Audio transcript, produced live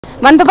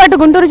మనతో పాటు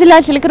గుంటూరు జిల్లా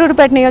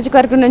చిలకలూరిపేట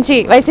నియోజకవర్గం నుంచి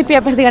వైసీపీ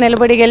అభ్యర్థిగా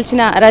నిలబడి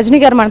గెలిచిన రజనీ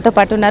గారు మనతో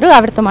పాటు ఉన్నారు.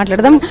 ఆవిడతో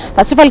మాట్లాడదాం.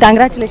 First of all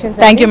congratulations.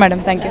 Thank you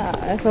madam. Thank you.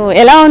 So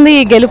ఎలా ఉంది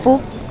ఈ గెలుపు?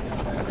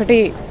 ఒకటి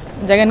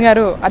జగన్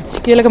గారు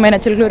అతి కీలకమైన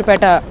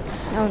చిలకలూరిపేట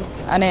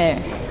అనే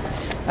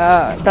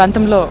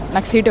ప్రాంతంలో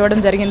నాకు సీట్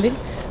ఇవ్వడం జరిగింది.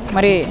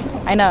 మరి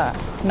ఆయన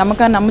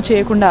నమ్మకాన్ని నమ్ము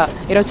చేయకుండా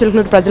ఈరోజు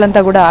చిలకలూరు ప్రజలంతా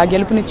కూడా ఆ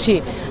గెలుపునిచ్చి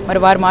మరి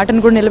వారి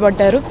మాటను కూడా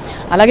నిలబడ్డారు.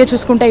 అలాగే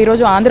చూసుకుంటే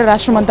ఈరోజు ఆంధ్ర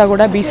రాష్ట్రం అంతా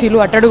కూడా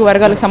బీసీలు అట్టడుగు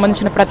వర్గాలకు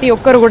సంబంధించిన ప్రతి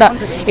ఒక్కరు కూడా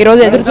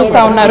ఈరోజు ఎదురు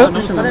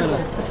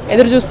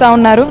చూస్తూ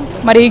ఉన్నారు.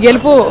 మరి ఈ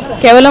గెలుపు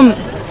కేవలం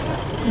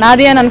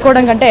నాది అని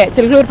అనుకోవడం కంటే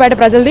చిలకలూరిపేట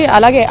ప్రజలది,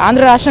 అలాగే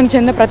ఆంధ్ర రాష్ట్రానికి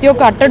చెందిన ప్రతి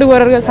ఒక్క అట్టడుగు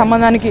వర్గ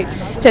సంబంధానికి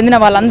చెందిన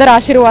వాళ్ళందరి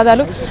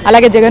ఆశీర్వాదాలు,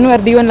 అలాగే జగన్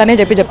వారి దీవెనలనే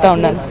చెప్తా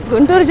ఉన్నాను.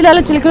 గుంటూరు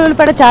జిల్లాలో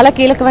చిలకలూరిపేట చాలా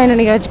కీలకమైన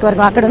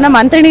నియోజకవర్గం. అక్కడ ఉన్న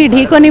మంత్రిని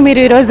ఢీకొని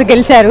మీరు ఈరోజు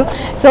గెలిచారు.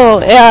 సో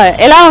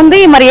ఎలా ఉంది,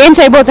 మరి ఏం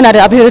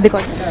చేయబోతున్నారు అభివృద్ధి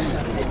కోసం?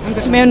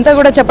 మేమంతా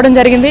కూడా చెప్పడం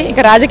జరిగింది, ఇక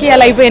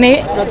రాజకీయాలు అయిపోయినాయి,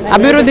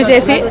 అభివృద్ధి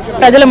చేసి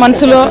ప్రజల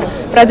మనసులో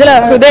ప్రజల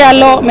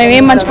హృదయాల్లో మేము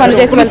ఏం మంచి పనులు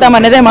చేసి వెళ్తాం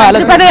అనేదే మా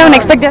ఆలోచన. ఏమైనా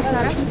ఎక్స్పెక్ట్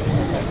చేస్తున్నారా?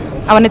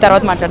 అవన్నీ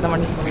తర్వాత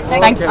మాట్లాడదామండి.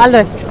 Thank you. All the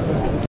best.